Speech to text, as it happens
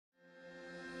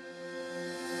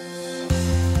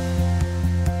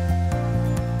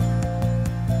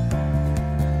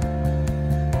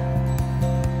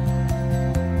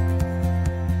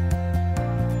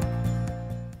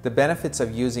The benefits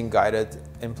of using guided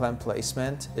implant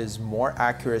placement is more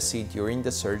accuracy during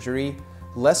the surgery,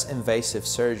 less invasive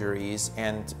surgeries,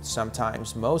 and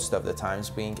sometimes, most of the times,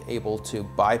 being able to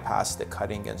bypass the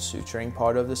cutting and suturing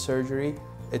part of the surgery.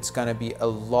 It's going to be a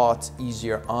lot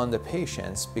easier on the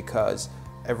patients because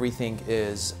everything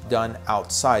is done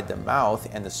outside the mouth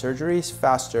and the surgery is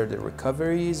faster, the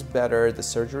recovery is better, the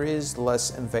surgery is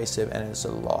less invasive, and it's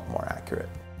a lot more accurate.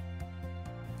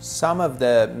 Some of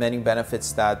the many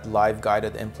benefits that live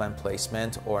guided implant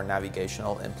placement or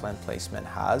navigational implant placement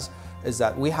has is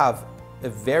that we have a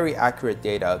very accurate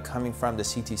data coming from the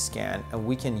CT scan, and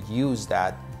we can use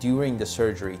that during the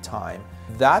surgery time.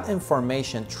 That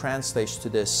information translates to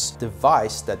this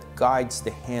device that guides the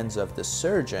hands of the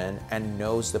surgeon and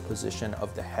knows the position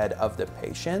of the head of the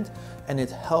patient, and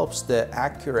it helps the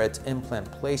accurate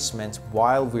implant placement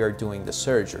while we are doing the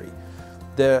surgery.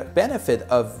 The benefit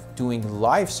of doing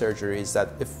live surgery is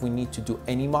that if we need to do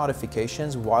any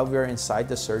modifications while we're inside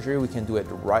the surgery, we can do it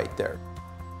right there.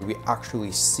 We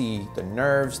actually see the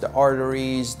nerves, the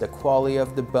arteries, the quality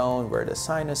of the bone, where the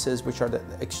sinus is, which are the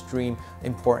extreme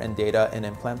important data in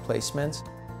implant placements.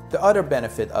 The other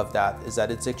benefit of that is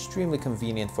that it's extremely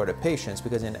convenient for the patients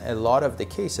because in a lot of the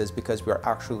cases, because we're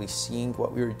actually seeing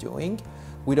what we're doing,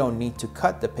 we don't need to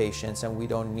cut the patients and we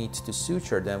don't need to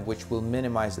suture them, which will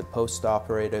minimize the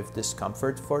post-operative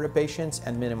discomfort for the patients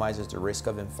and minimizes the risk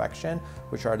of infection,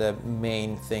 which are the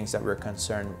main things that we're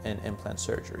concerned in implant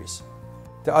surgeries.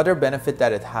 The other benefit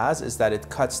that it has is that it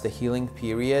cuts the healing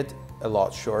period a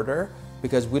lot shorter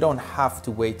because we don't have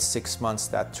to wait 6 months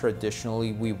that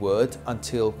traditionally we would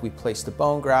until we place the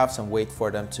bone grafts and wait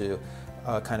for them to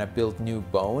kind of build new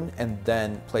bone and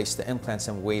then place the implants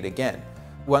and wait again.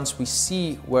 Once we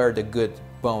see where the good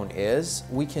bone is,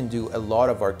 we can do a lot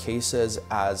of our cases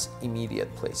as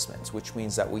immediate placements, which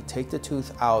means that we take the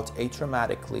tooth out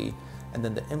atraumatically and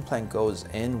then the implant goes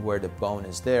in where the bone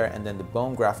is there, and then the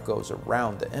bone graft goes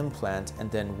around the implant,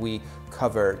 and then we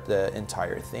cover the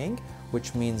entire thing,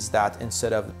 which means that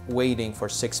instead of waiting for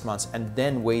 6 months and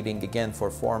then waiting again for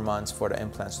 4 months for the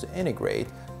implants to integrate,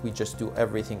 we just do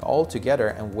everything all together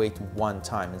and wait one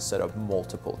time instead of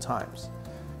multiple times.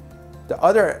 The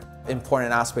other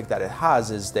important aspect that it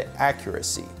has is the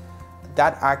accuracy.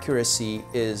 That accuracy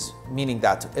is meaning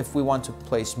that if we want to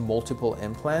place multiple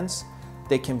implants,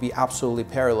 they can be absolutely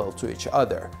parallel to each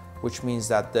other, which means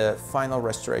that the final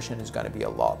restoration is going to be a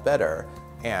lot better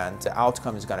and the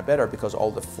outcome is going to be better because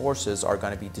all the forces are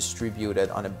going to be distributed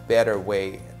on a better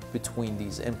way between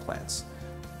these implants.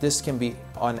 This can be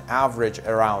on average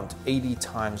around 80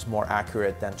 times more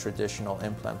accurate than traditional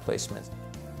implant placement.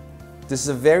 This is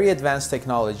a very advanced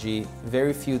technology.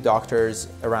 Very few doctors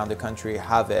around the country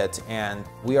have it, and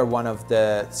we are one of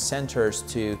the centers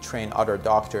to train other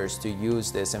doctors to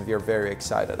use this, and we are very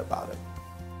excited about it.